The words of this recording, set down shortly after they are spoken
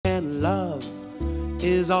and love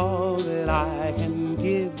is all that I can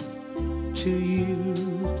give to you.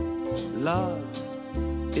 Love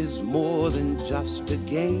is more than just a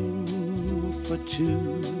game for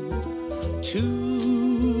two.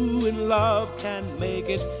 Two in love can make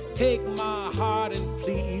it. Take my heart and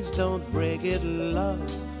please don't break it. Love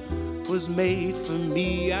was made for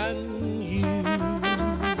me and you.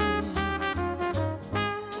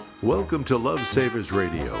 Welcome to Love Savers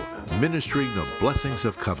Radio, ministering the blessings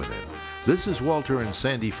of covenant. This is Walter and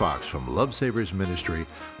Sandy Fox from Love Savers Ministry,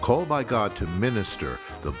 called by God to minister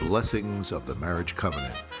the blessings of the marriage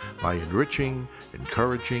covenant by enriching,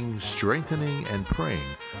 encouraging, strengthening, and praying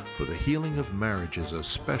for the healing of marriages,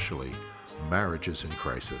 especially marriages in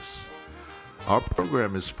crisis. Our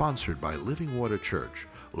program is sponsored by Living Water Church,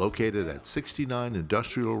 located at 69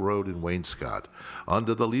 Industrial Road in Wainscott,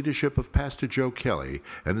 under the leadership of Pastor Joe Kelly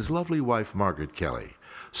and his lovely wife Margaret Kelly.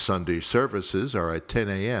 Sunday services are at 10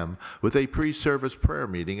 a.m. with a pre-service prayer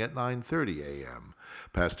meeting at 9:30 a.m.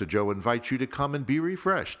 Pastor Joe invites you to come and be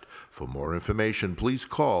refreshed. For more information, please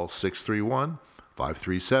call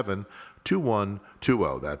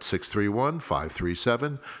 631-537-2120. That's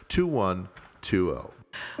 631-537-2120.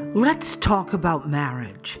 Let's talk about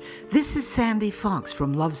marriage. This is Sandy Fox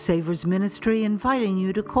from Love Savers Ministry inviting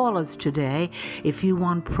you to call us today if you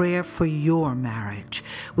want prayer for your marriage.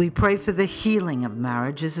 We pray for the healing of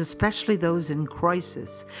marriages, especially those in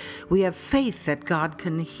crisis. We have faith that God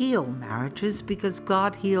can heal marriages because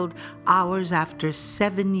God healed ours after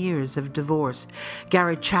 7 years of divorce.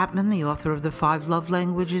 Gary Chapman, the author of The 5 Love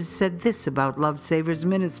Languages, said this about Love Savers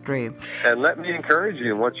Ministry. And let me encourage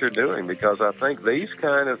you in what you're doing, because I think these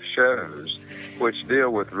kind of shows which deal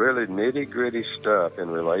with really nitty-gritty stuff in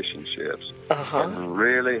relationships can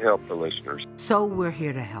really help the listeners. So we're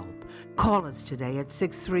here to help. Call us today at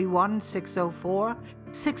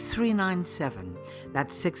 631-604-6397.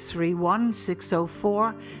 That's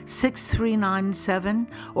 631-604-6397,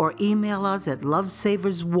 or email us at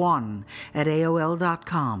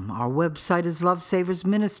lovesavers1@aol.com. Our website is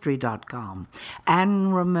lovesaversministry.com.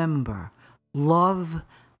 And remember, love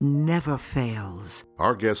never fails.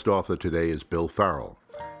 Our guest author today is Bill Farrell.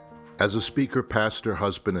 As a speaker, pastor,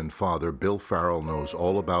 husband, and father, Bill Farrell knows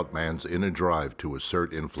all about man's inner drive to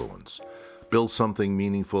assert influence, build something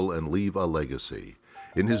meaningful, and leave a legacy.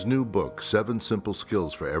 In his new book, 7 Simple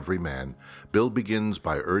Skills for Every Man, Bill begins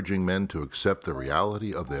by urging men to accept the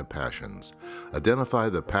reality of their passions, identify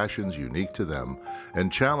the passions unique to them,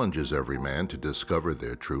 and challenges every man to discover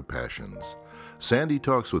their true passions. Sandy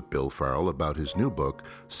talks with Bill Farrell about his new book,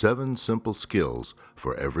 7 Simple Skills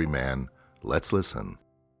for Every Man. Let's listen.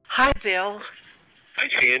 Hi, Bill. Hi,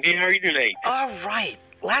 Sandy. How are you tonight? All right.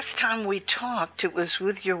 Last time we talked, it was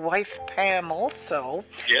with your wife, Pam, also.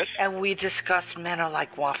 Yes. And we discussed Men Are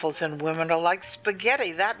Like Waffles and Women Are Like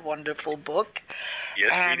Spaghetti, that wonderful book.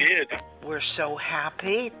 Yes, and we did. We're so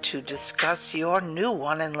happy to discuss your new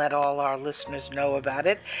one and let all our listeners know about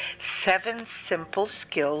it. 7 Simple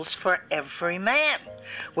Skills for Every Man,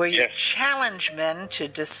 where you challenge men to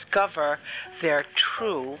discover their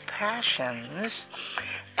true passions.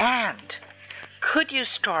 And could you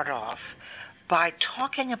start off by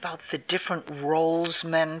talking about the different roles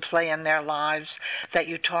men play in their lives that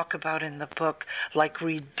you talk about in the book, like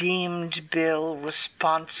redeemed Bill,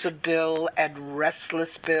 responsible, and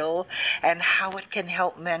restless Bill, and how it can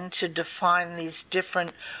help men to define these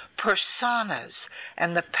different personas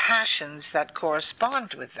and the passions that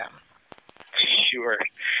correspond with them? Sure.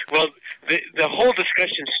 Well, the whole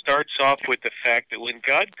discussion starts off with the fact that when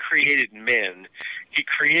God created men, He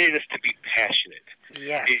created us to be passionate.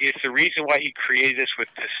 Yes. It's the reason why He created us with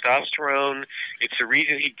testosterone. It's the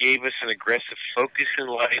reason He gave us an aggressive focus in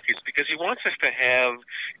life. It's because He wants us to have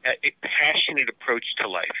a passionate approach to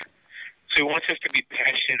life. So He wants us to be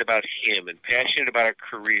passionate about Him and passionate about our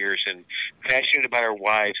careers and passionate about our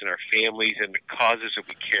wives and our families and the causes that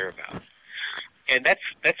we care about. And that's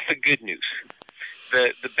the good news.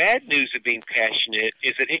 The bad news of being passionate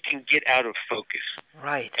is that it can get out of focus.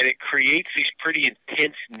 Right. And it creates these pretty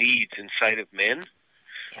intense needs inside of men.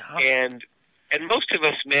 Yeah. And most of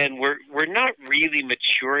us men, we're not really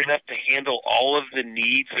mature enough to handle all of the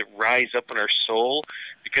needs that rise up in our soul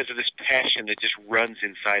because of this passion that just runs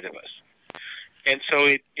inside of us. And so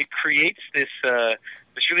it creates this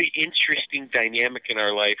really interesting dynamic in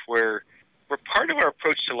our life where part of our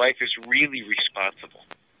approach to life is really responsible.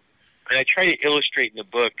 And I try to illustrate in the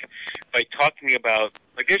book by talking about,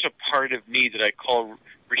 like, there's a part of me that I call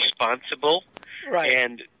responsible. Right.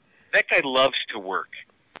 And that guy loves to work.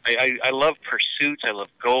 I love pursuits. I love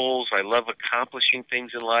goals. I love accomplishing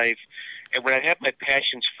things in life. And when I have my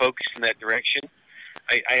passions focused in that direction,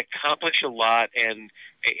 I accomplish a lot, and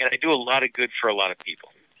I do a lot of good for a lot of people.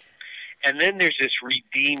 And then there's this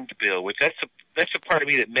redeemed Bill, which that's a part of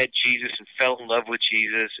me that met Jesus and fell in love with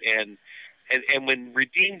Jesus. And when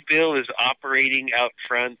redeemed Bill is operating out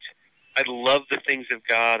front, I love the things of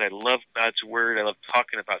God. I love God's Word. I love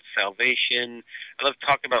talking about salvation. I love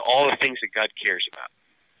talking about all the things that God cares about.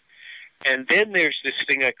 And then there's this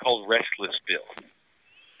thing I call restless Bill,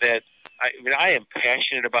 that I am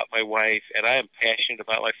passionate about my wife, and I am passionate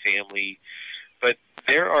about my family, but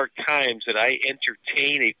there are times that I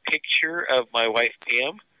entertain a picture of my wife,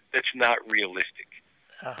 Pam, that's not realistic.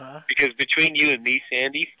 Because between you and me,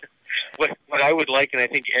 Sandy, what I would like, and I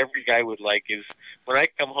think every guy would like, is when I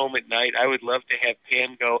come home at night, I would love to have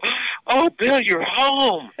Pam go, "Oh, Bill, you're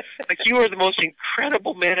home. Like, you are the most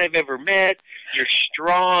incredible man I've ever met. You're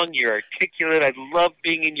strong. You're articulate. I love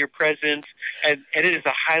being in your presence. And it is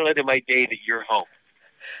a highlight of my day that you're home."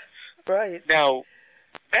 Right. Now,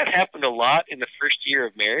 that happened a lot in the first year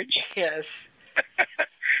of marriage. Yes.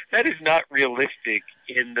 That is not realistic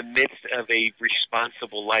in the midst of a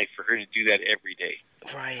responsible life for her to do that every day.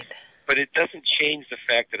 Right. But it doesn't change the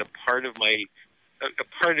fact that a part of me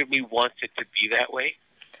wants it to be that way.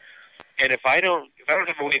 And if I don't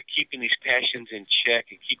have a way of keeping these passions in check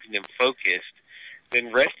and keeping them focused,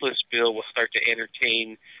 then restless Bill will start to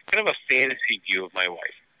entertain kind of a fantasy view of my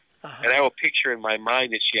wife. And I will picture in my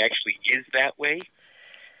mind that she actually is that way,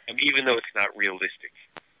 even though it's not realistic.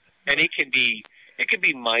 And it can be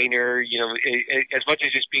minor, as much as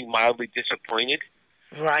just being mildly disappointed.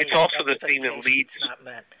 Right. It's also the thing that leads. Not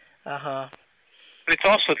met. But it's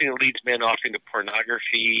also the thing that leads men off into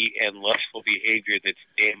pornography and lustful behavior that's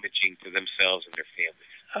damaging to themselves and their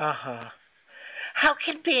families. How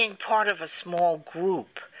can being part of a small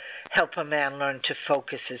group help a man learn to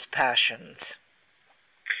focus his passions?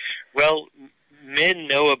 Well, men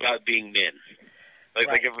know about being men.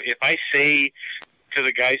 Like if I say to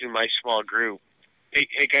the guys in my small group,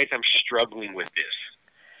 hey guys, I'm struggling with this,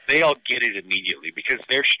 they all get it immediately because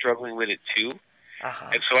they're struggling with it too.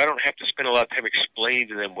 And so I don't have to spend a lot of time explaining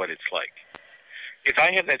to them what it's like. If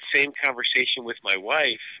I have that same conversation with my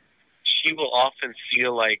wife, she will often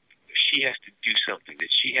feel like she has to do something, that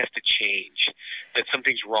she has to change, that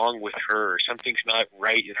something's wrong with her, something's not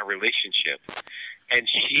right in our relationship. And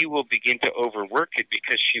she will begin to overwork it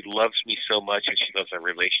because she loves me so much and she loves our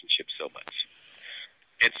relationship so much.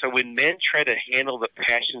 And so when men try to handle the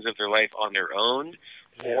passions of their life on their own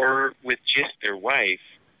or with just their wife,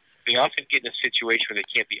 they often get in a situation where they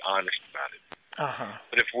can't be honest about it.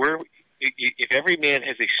 But if every man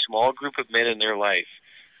has a small group of men in their life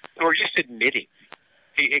who are just admitting,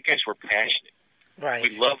 hey guys, we're passionate. Right.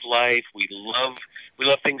 We love life. We love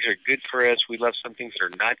things that are good for us. We love some things that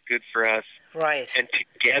are not good for us. Right. And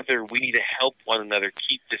together we need to help one another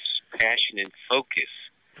keep this passion in focus.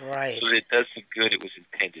 Right. So that it does the good it was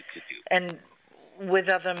intended to do. And with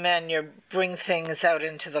other men, you bring things out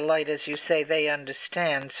into the light, as you say, they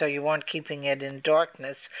understand, so you aren't keeping it in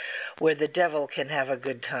darkness where the devil can have a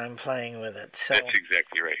good time playing with it. So, that's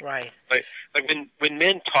exactly right. Right. Like when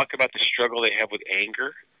men talk about the struggle they have with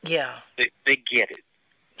anger, they get it.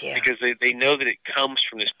 Yeah. Because they know that it comes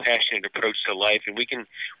from this passionate approach to life, and we can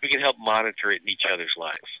help monitor it in each other's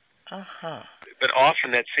lives. But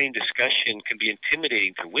often that same discussion can be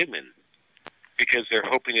intimidating to women because they're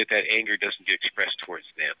hoping that anger doesn't get expressed towards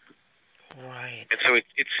them. Right. And so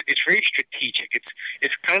it's very strategic.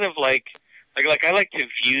 It's kind of like I like to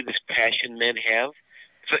view this passion men have.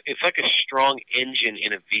 It's like a strong engine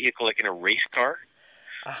in a vehicle, like in a race car.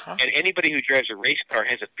 And anybody who drives a race car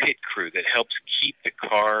has a pit crew that helps keep the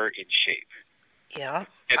car in shape. Yeah.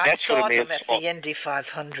 And I that's saw what them at the Indy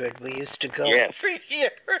 500. We used to go every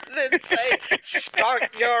year and say,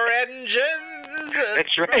 start your engines.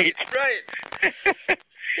 That's right. Right.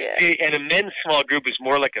 And a men's small group is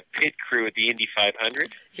more like a pit crew at the Indy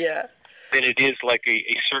 500 than it is like a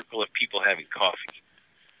circle of people having coffee.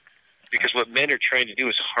 Because what men are trying to do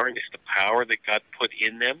is harness the power that God put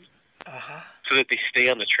in them so that they stay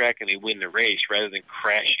on the track and they win the race rather than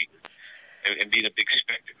crashing and being a big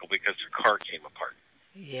spectacle because their car came apart.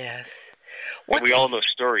 Yes. And we all know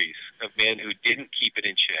stories of men who didn't keep it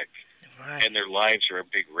in check, and their lives are a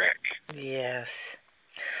big wreck. Yes.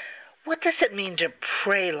 What does it mean to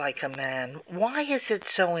pray like a man? Why is it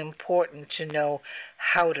so important to know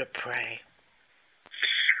how to pray?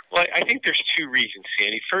 Well, I think there's two reasons,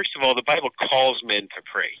 Sandy. First of all, the Bible calls men to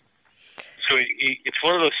pray. So it's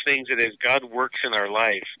one of those things that as God works in our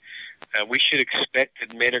life, we should expect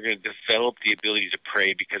that men are going to develop the ability to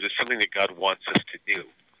pray because it's something that God wants us to do.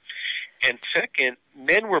 And second,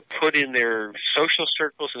 men were put in their social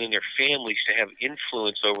circles and in their families to have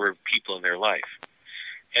influence over people in their life.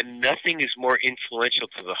 And nothing is more influential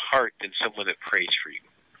to the heart than someone that prays for you.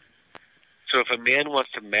 So if a man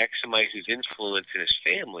wants to maximize his influence in his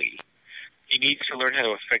family, he needs to learn how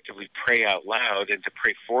to effectively pray out loud and to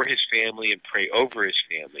pray for his family and pray over his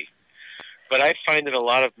family. But I find that a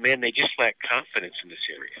lot of men, they just lack confidence in this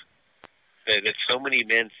area. That so many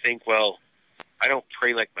men think, well, I don't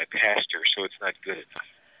pray like my pastor, so it's not good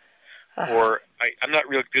enough. Or I'm not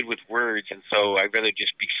real good with words, and so I'd rather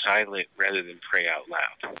just be silent rather than pray out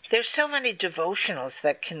loud. There's so many devotionals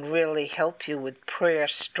that can really help you with prayer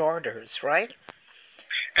starters, right?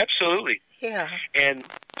 Absolutely. Yeah. And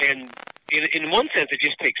in one sense, it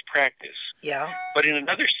just takes practice. Yeah. But in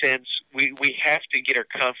another sense, we have to get our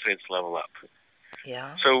confidence level up.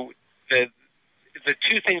 Yeah. So the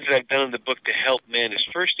two things that I've done in the book to help men is,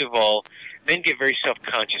 first of all, men get very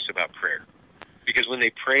self-conscious about prayer. Because when they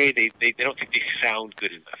pray, they don't think they sound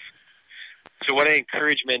good enough. So what I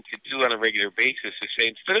encourage men to do on a regular basis is say,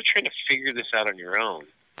 instead of trying to figure this out on your own,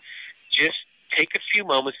 just take a few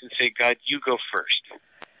moments and say, God, you go first.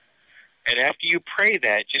 And after you pray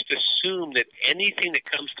that, just assume that anything that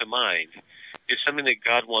comes to mind is something that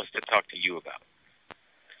God wants to talk to you about.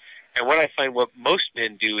 And what I find what most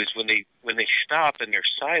men do is when they stop and they're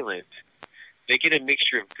silent, they get a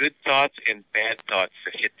mixture of good thoughts and bad thoughts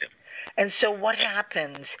that hit them. And so what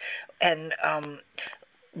happens, and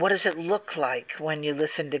what does it look like when you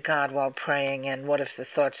listen to God while praying, and what if the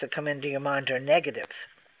thoughts that come into your mind are negative?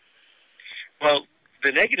 Well,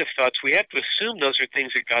 the negative thoughts, we have to assume those are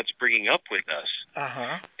things that God's bringing up with us.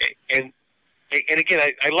 Uh-huh. And again,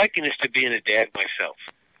 I liken this to being a dad myself.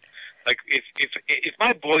 Like, if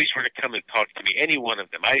my boys were to come and talk to me, any one of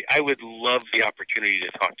them, I would love the opportunity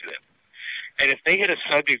to talk to them. And if they had a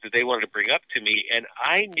subject that they wanted to bring up to me, and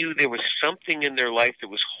I knew there was something in their life that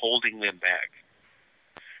was holding them back,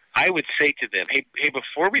 I would say to them, hey,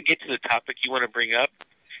 before we get to the topic you want to bring up,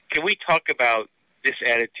 can we talk about this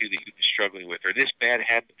attitude that you've been struggling with, or this bad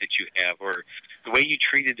habit that you have, or the way you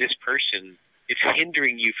treated this person is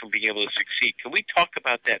hindering you from being able to succeed? Can we talk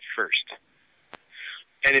about that first?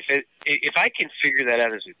 And if I can figure that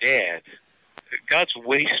out as a dad, God's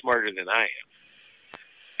way smarter than I am.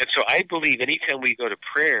 And so I believe anytime we go to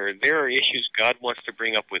prayer, there are issues God wants to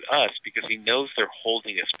bring up with us because he knows they're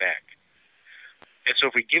holding us back. And so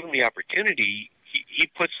if we give him the opportunity, he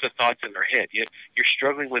puts the thoughts in our head. You're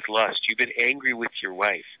struggling with lust. You've been angry with your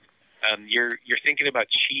wife. You're thinking about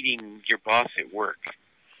cheating your boss at work.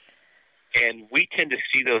 And we tend to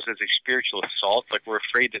see those as a spiritual assault, like we're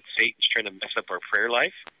afraid that Satan's trying to mess up our prayer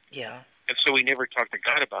life. Yeah. And so we never talk to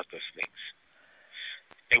God about those things.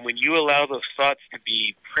 And when you allow those thoughts to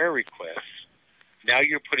be prayer requests, now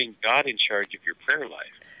you're putting God in charge of your prayer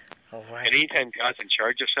life. All right. And anytime God's in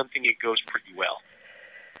charge of something, it goes pretty well.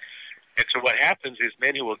 And so what happens is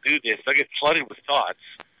men who will do this, they'll get flooded with thoughts,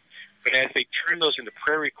 but as they turn those into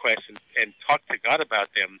prayer requests and talk to God about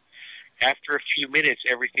them, after a few minutes,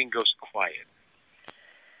 everything goes quiet.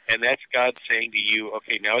 And that's God saying to you,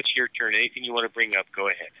 okay, now it's your turn. Anything you want to bring up, go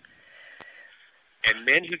ahead. And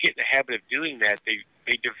men who get in the habit of doing that,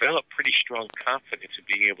 they develop pretty strong confidence in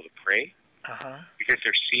being able to pray because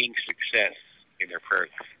they're seeing success in their prayer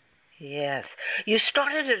life. Yes. You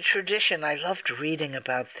started a tradition, I loved reading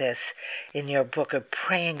about this in your book, of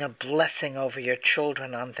praying a blessing over your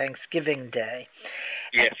children on Thanksgiving Day.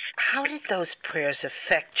 Yes. And how did those prayers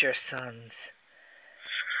affect your sons?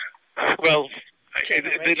 Well,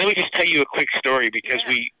 let me just tell you a quick story because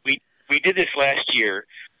we did this last year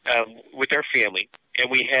with our family, and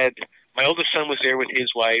we had, my oldest son was there with his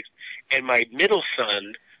wife, and my middle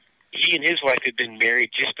son, he and his wife had been married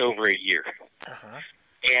just over a year.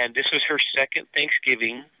 And this was her second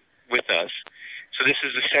Thanksgiving with us. So this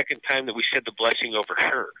is the second time that we said the blessing over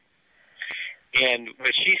her. And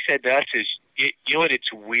what she said to us is, you know what,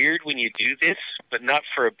 it's weird when you do this, but not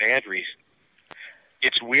for a bad reason.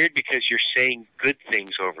 It's weird because you're saying good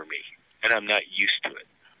things over me, and I'm not used to it.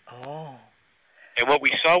 Oh. And what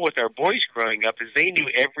we saw with our boys growing up is they knew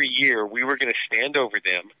every year we were going to stand over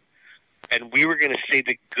them, and we were going to say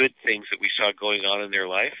the good things that we saw going on in their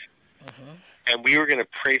life. And we were going to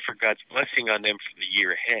pray for God's blessing on them for the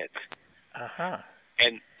year ahead.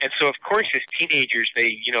 And so, of course, as teenagers,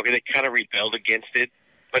 they kind of rebelled against it,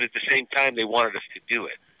 but at the same time, they wanted us to do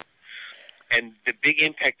it. And the big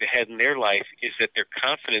impact it had in their life is that their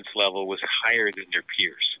confidence level was higher than their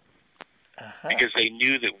peers because they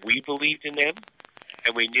knew that we believed in them,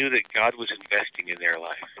 and we knew that God was investing in their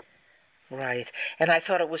life. Right. And I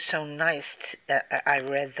thought it was so nice. I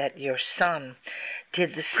read that your son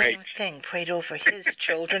did the same thing, prayed over his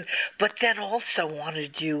children, but then also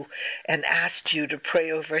wanted you and asked you to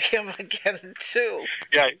pray over him again, too.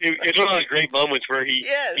 Yeah, it's one of those great moments where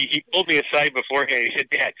he pulled me aside beforehand. He said,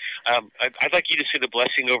 Dad, I'd like you to say the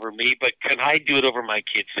blessing over me, but can I do it over my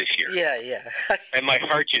kids this year? Yeah. And my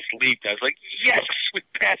heart just leaped. I was like, yes, we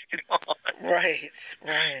passed it on. Right.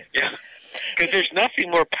 Yeah, because there's nothing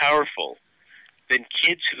more powerful than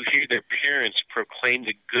kids who hear their parents proclaim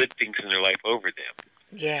the good things in their life over them.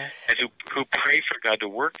 Yes. And who pray for God to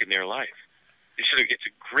work in their life. It's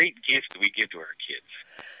a great gift that we give to our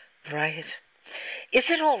kids. Right. Is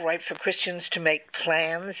it all right for Christians to make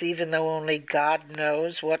plans, even though only God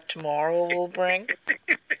knows what tomorrow will bring?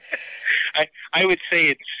 I would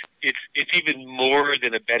say it's even more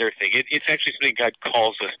than a better thing. It's actually something God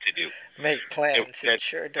calls us to do. Make plans. It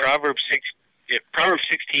sure does. Proverbs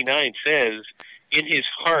 16:9 says, "In his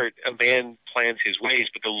heart a man plans his ways,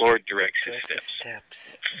 but the Lord directs his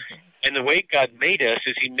steps." Mm-hmm. And the way God made us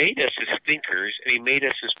is he made us as thinkers, and he made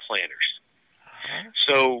us as planners. Uh-huh.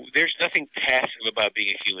 So there's nothing passive about being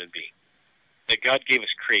a human being. That God gave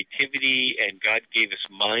us creativity, and God gave us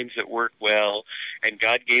minds that work well, and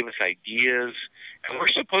God gave us ideas, and we're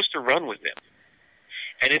supposed to run with them.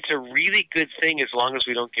 And it's a really good thing as long as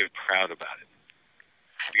we don't get proud about it.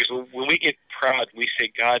 Because when we get proud, we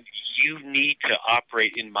say, God, you need to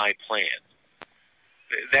operate in my plan.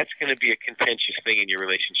 That's going to be a contentious thing in your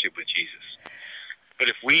relationship with Jesus. But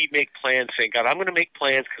if we make plans saying, God, I'm going to make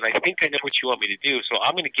plans because I think I know what you want me to do, so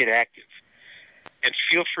I'm going to get active. And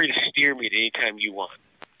feel free to steer me at any time you want.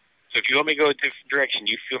 So if you want me to go a different direction,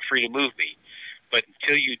 you feel free to move me. But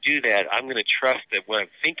until you do that, I'm going to trust that what I'm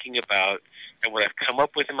thinking about and what I've come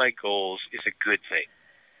up with in my goals is a good thing.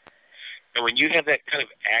 And when you have that kind of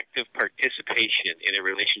active participation in a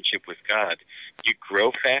relationship with God, you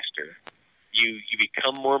grow faster, you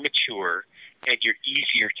become more mature, and you're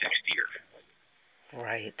easier to steer.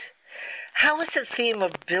 Right. How is the theme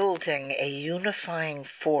of building a unifying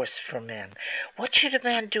force for men? What should a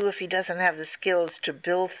man do if he doesn't have the skills to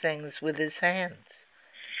build things with his hands?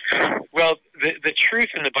 Well, the truth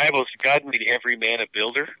in the Bible is God made every man a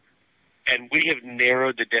builder, and we have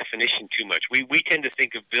narrowed the definition too much. We tend to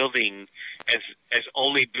think of building as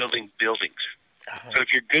only building buildings. Uh-huh. So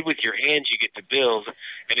if you're good with your hands, you get to build,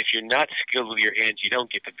 and if you're not skilled with your hands, you don't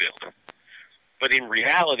get to build. But in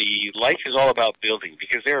reality, life is all about building,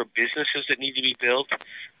 because there are businesses that need to be built.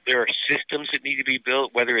 There are systems that need to be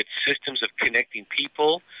built, whether it's systems of connecting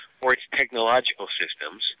people or it's technological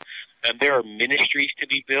systems. There are ministries to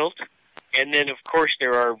be built. And then, of course,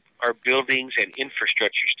 there are buildings and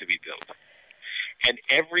infrastructures to be built. And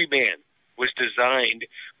every man was designed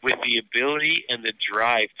with the ability and the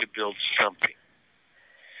drive to build something.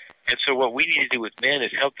 And so what we need to do with men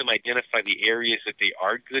is help them identify the areas that they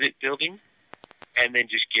are good at building, and then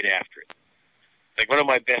just get after it. Like one of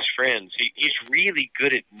my best friends, he's really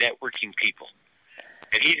good at networking people.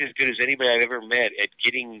 And he's as good as anybody I've ever met at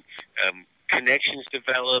getting connections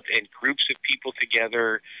developed and groups of people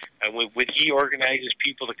together. When he organizes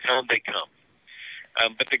people to come, they come.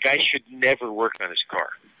 But the guy should never work on his car.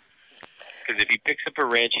 Because if he picks up a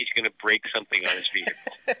wrench, he's going to break something on his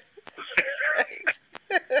vehicle.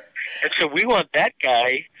 And so we want that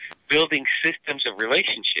guy building systems of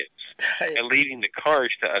relationships. Right. And leaving the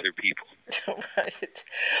cars to other people. Right.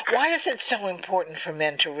 Why is it so important for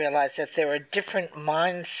men to realize that there are different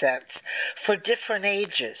mindsets for different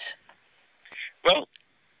ages? Well,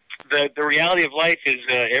 the reality of life is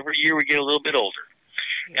every year we get a little bit older.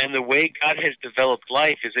 Yeah. And the way God has developed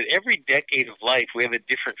life is that every decade of life we have a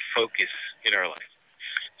different focus in our life.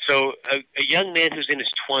 So a young man who's in his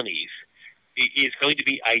 20s is going to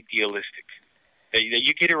be idealistic.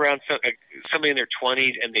 You get around somebody in their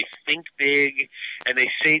 20s, and they think big, and they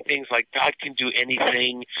say things like, God can do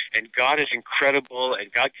anything, and God is incredible,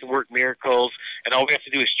 and God can work miracles, and all we have to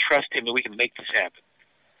do is trust Him, and we can make this happen.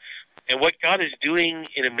 And what God is doing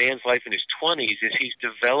in a man's life in his 20s is He's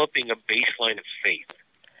developing a baseline of faith.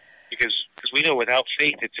 Because we know without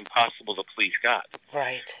faith it's impossible to please God.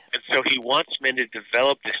 Right. And so He wants men to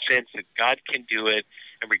develop the sense that God can do it,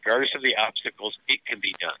 and regardless of the obstacles, it can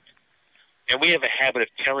be done. And we have a habit of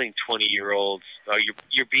telling 20-year-olds,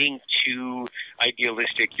 "You're being too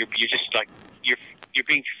idealistic. You're just like you're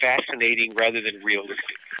being fascinating rather than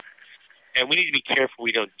realistic." And we need to be careful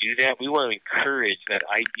we don't do that. We want to encourage that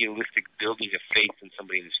idealistic building of faith in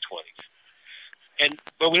somebody in his 20s.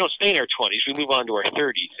 But we don't stay in our 20s. We move on to our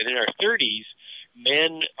 30s. And in our 30s,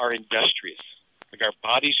 men are industrious. Like our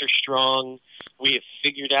bodies are strong. We have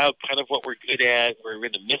figured out kind of what we're good at. We're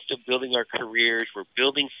in the midst of building our careers. We're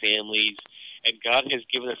building families. And God has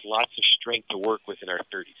given us lots of strength to work with in our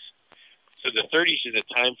 30s. So the 30s is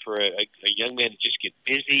a time for a young man to just get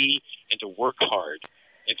busy and to work hard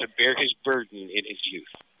and to bear his burden in his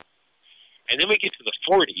youth. And then we get to the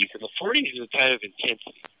 40s, and the 40s is a time of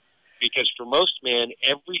intensity. Because for most men,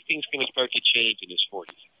 everything's going to start to change in his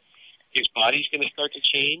 40s. His body's going to start to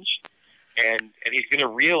change, and he's going to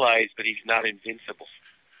realize that he's not invincible.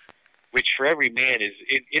 Which for every man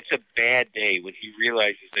it's a bad day when he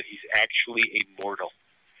realizes that he's actually immortal.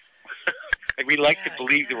 And we like to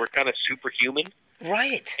believe that we're kind of superhuman.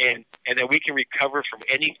 Right. And that we can recover from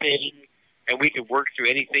anything, and we can work through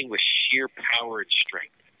anything with sheer power and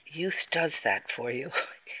strength. Youth does that for you.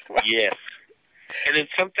 Right. Yes. And then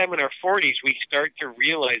sometime in our 40s, we start to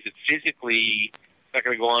realize that physically it's not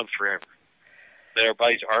going to go on forever. That our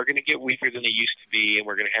bodies are going to get weaker than they used to be, and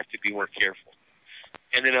we're going to have to be more careful.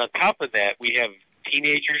 And then on top of that, we have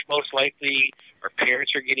teenagers most likely. Our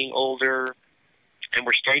parents are getting older, and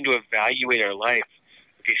we're starting to evaluate our life.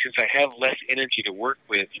 Okay, since I have less energy to work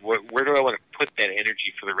with, where do I want to put that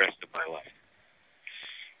energy for the rest of my life?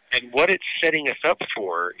 And what it's setting us up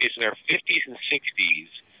for is in our 50s and 60s,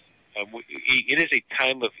 it is a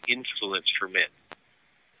time of influence for men.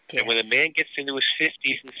 Yes. And when a man gets into his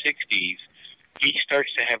 50s and 60s, he starts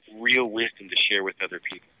to have real wisdom to share with other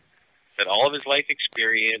people. That all of his life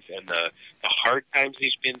experience and the hard times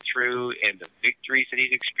he's been through and the victories that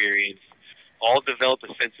he's experienced all develop a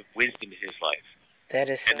sense of wisdom in his life. That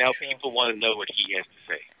is so And now true. people want to know what he has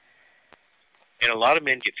to say. And a lot of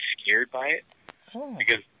men get scared by it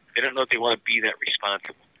because they don't know if they want to be that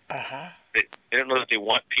responsible. Uh-huh. They don't know that they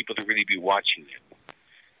want people to really be watching them.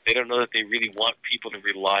 They don't know that they really want people to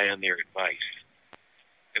rely on their advice.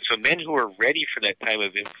 And so men who are ready for that time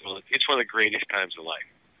of influence, it's one of the greatest times of life.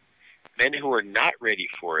 Men who are not ready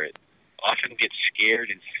for it often get scared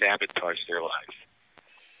and sabotage their lives.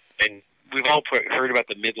 And we've all heard about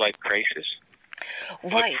the midlife crisis.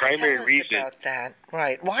 Right. The primary Tell us reason about that.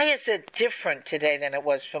 Right. Why is it different today than it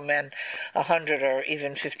was for men 100 or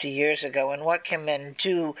even 50 years ago? And what can men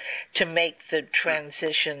do to make the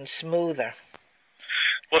transition smoother?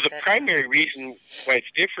 Well, the primary reason why it's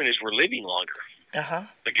different is we're living longer. Uh-huh.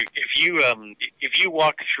 Like if you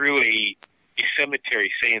walk through a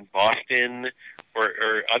cemetery, say in Boston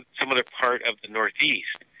or some other part of the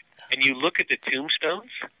Northeast, and you look at the tombstones,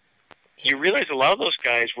 you realize a lot of those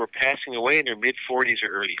guys were passing away in their mid-40s or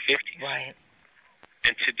early 50s. Right.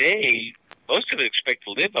 And today, most of them expect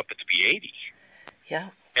to live up to be 80. Yeah.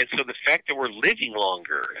 And so the fact that we're living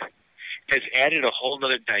longer has added a whole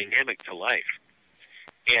other dynamic to life.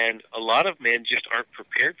 And a lot of men just aren't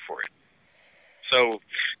prepared for it. So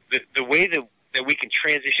the way that we can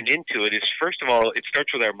transition into it is, first of all, it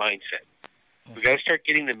starts with our mindset. We've got to start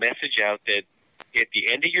getting the message out that at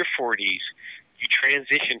the end of your 40s, you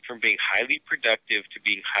transition from being highly productive to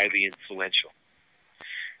being highly influential.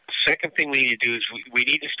 The second thing we need to do is we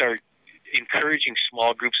need to start encouraging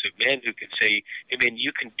small groups of men who can say, hey, man,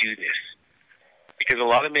 you can do this. Because a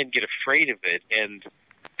lot of men get afraid of it, and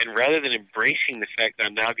rather than embracing the fact that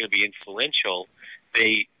I'm now going to be influential,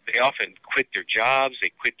 they often quit their jobs, they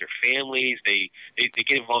quit their families, they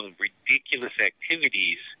get involved in ridiculous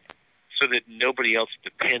activities so that nobody else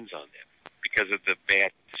depends on them because of the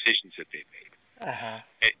bad decisions that they've made. Uh-huh.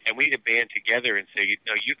 And we need to band together and say,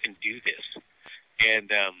 no, you can do this. And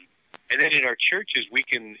then in our churches, we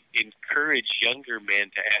can encourage younger men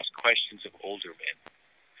to ask questions of older men.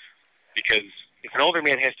 Because if an older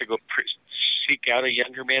man has to go seek out a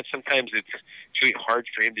younger man, sometimes it's really hard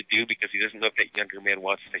for him to do because he doesn't know if that younger man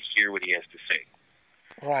wants to hear what he has to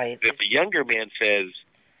say. Right. If the younger man says,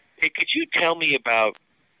 hey, could you tell me about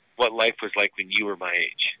what life was like when you were my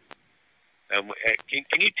age?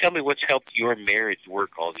 Can you tell me what's helped your marriage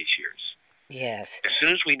work all these years? Yes. As soon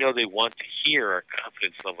as we know they want to hear, our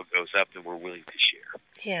confidence level goes up and we're willing to share.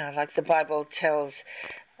 Yeah, like the Bible tells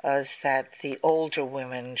us that the older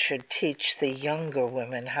women should teach the younger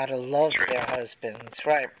women how to love their husbands.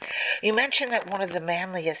 Right. You mentioned that one of the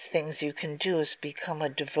manliest things you can do is become a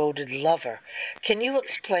devoted lover. Can you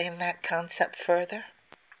explain that concept further?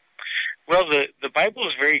 Well, the Bible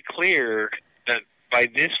is very clear that by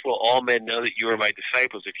this will all men know that you are my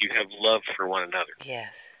disciples if you have love for one another.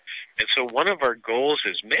 Yes. And so one of our goals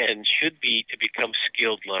as men should be to become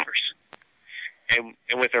skilled lovers. And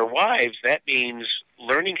with our wives, that means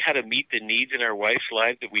learning how to meet the needs in our wife's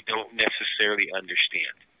life that we don't necessarily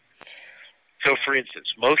understand. So, for instance,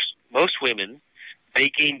 most women, they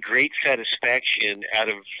gain great satisfaction out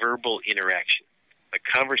of verbal interaction.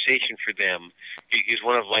 A conversation for them is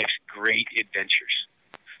one of life's great adventures.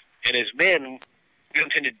 And as men, we don't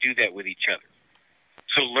tend to do that with each other.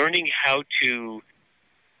 So learning how to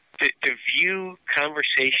view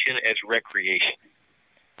conversation as recreation.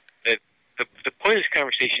 That the point of this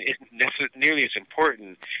conversation isn't nearly as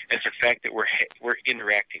important as the fact that we're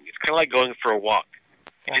interacting. It's kind of like going for a walk.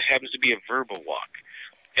 It just happens to be a verbal walk.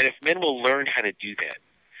 And if men will learn how to do that,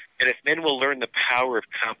 and if men will learn the power of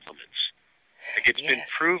compliments, like it's been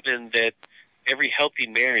proven that every healthy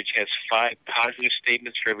marriage has 5 positive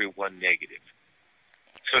statements for every 1 negative.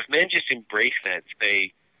 So if men just embrace that and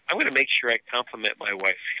say, I'm going to make sure I compliment my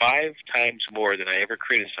wife 5 times more than I ever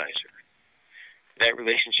criticize her, that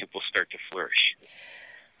relationship will start to flourish.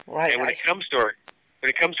 Right. And when it comes to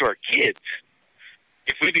our kids,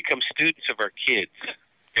 if we become students of our kids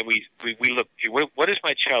and we look, what is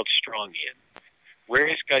my child strong in? Where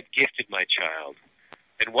has God gifted my child?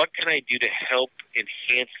 And what can I do to help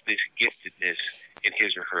enhance this giftedness in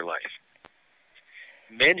his or her life?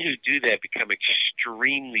 Men who do that become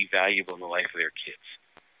extremely valuable in the life of their kids.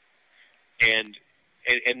 And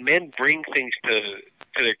men bring things to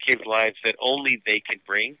their kids' lives that only they can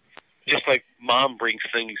bring, just like mom brings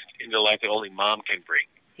things into life that only mom can bring.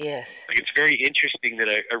 Yes. Like it's very interesting that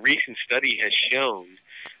a recent study has shown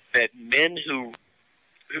that men who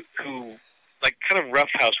like kind of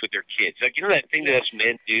roughhouse with their kids, like you know that thing that us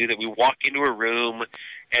men do, that we walk into a room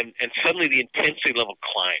and suddenly the intensity level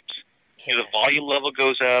climbs. You know, the volume level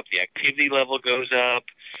goes up, the activity level goes up.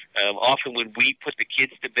 Often when we put the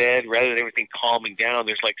kids to bed, rather than everything calming down,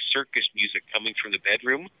 there's like circus music coming from the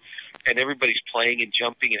bedroom, and everybody's playing and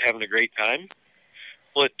jumping and having a great time.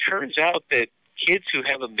 Well, it turns out that kids who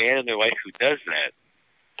have a man in their life who does that,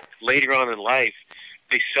 later on in life,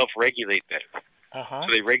 they self-regulate better.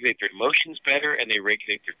 So they regulate their emotions better, and they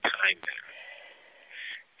regulate their time better.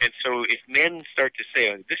 And so if men start to say,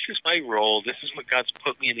 oh, this is my role, this is what God's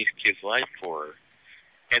put me in these kids' life for,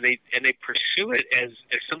 and they pursue it as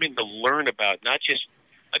something to learn about, not just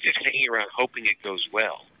hanging around hoping it goes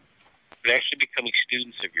well, but actually becoming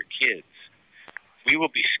students of your kids, we will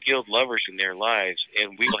be skilled lovers in their lives,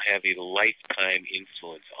 and we will have a lifetime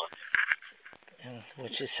influence on them.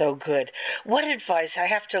 Which is so good. What advice, I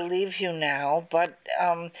have to leave you now, but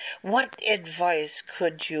what advice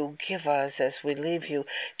could you give us as we leave you?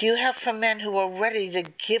 Do you have for men who are ready to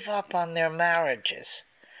give up on their marriages?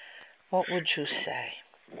 What would you say?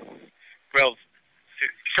 Well,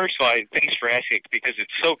 first of all, thanks for asking, because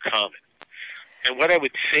it's so common. And what I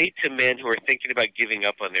would say to men who are thinking about giving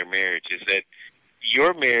up on their marriage is that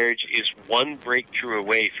your marriage is one breakthrough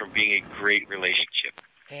away from being a great relationship.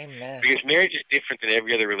 Amen. Because marriage is different than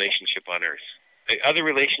every other relationship on earth. The other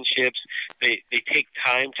relationships, they take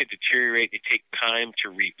time to deteriorate, they take time to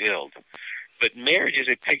rebuild. But marriage is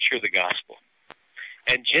a picture of the gospel.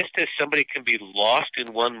 And just as somebody can be lost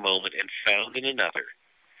in one moment and found in another,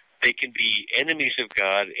 they can be enemies of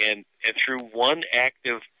God, and through one act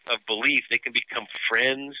of belief, they can become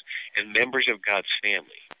friends and members of God's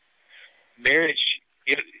family. Marriage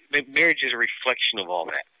is a reflection of all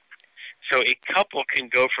that. So a couple can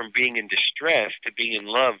go from being in distress to being in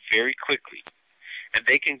love very quickly. And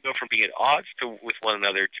they can go from being at odds with one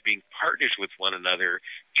another to being partners with one another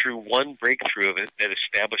through one breakthrough of it that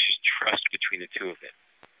establishes trust between the two of them.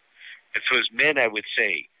 And so as men, I would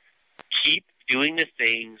say, keep doing the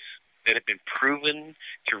things that have been proven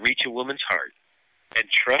to reach a woman's heart, and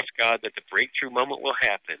trust God that the breakthrough moment will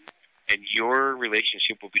happen and your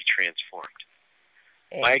relationship will be transformed.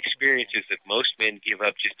 My experience is that most men give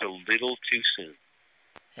up just a little too soon.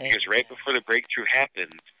 Because right before the breakthrough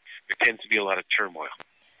happens, there tends to be a lot of turmoil.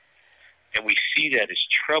 And we see that as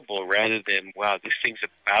trouble rather than, wow, this thing's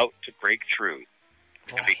about to break through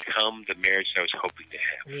and become the marriage I was hoping to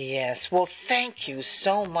have. Yes. Well, thank you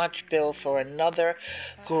so much, Bill, for another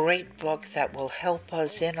great book that will help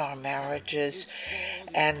us in our marriages.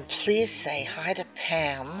 And please say hi to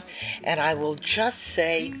Pam, and I will just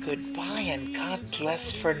say goodbye and God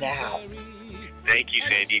bless for now. Thank you,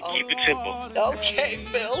 Sandy. Keep it simple. Okay,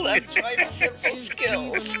 Bill, that's right. Simple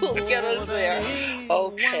skills will get us there.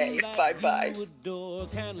 Okay, bye-bye.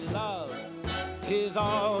 Is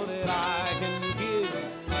all that I can give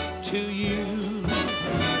to you.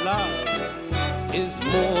 Love is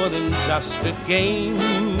more than just a game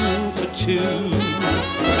for two.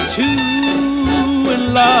 Two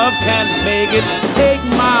in love can't make it. Take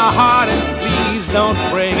my heart and please don't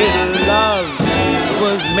break it. Love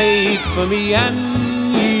was made for me and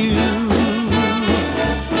you.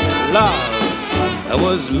 Love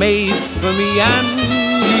was made for me and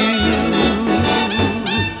you.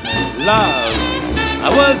 Love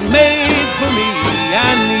was made for me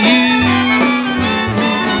and you.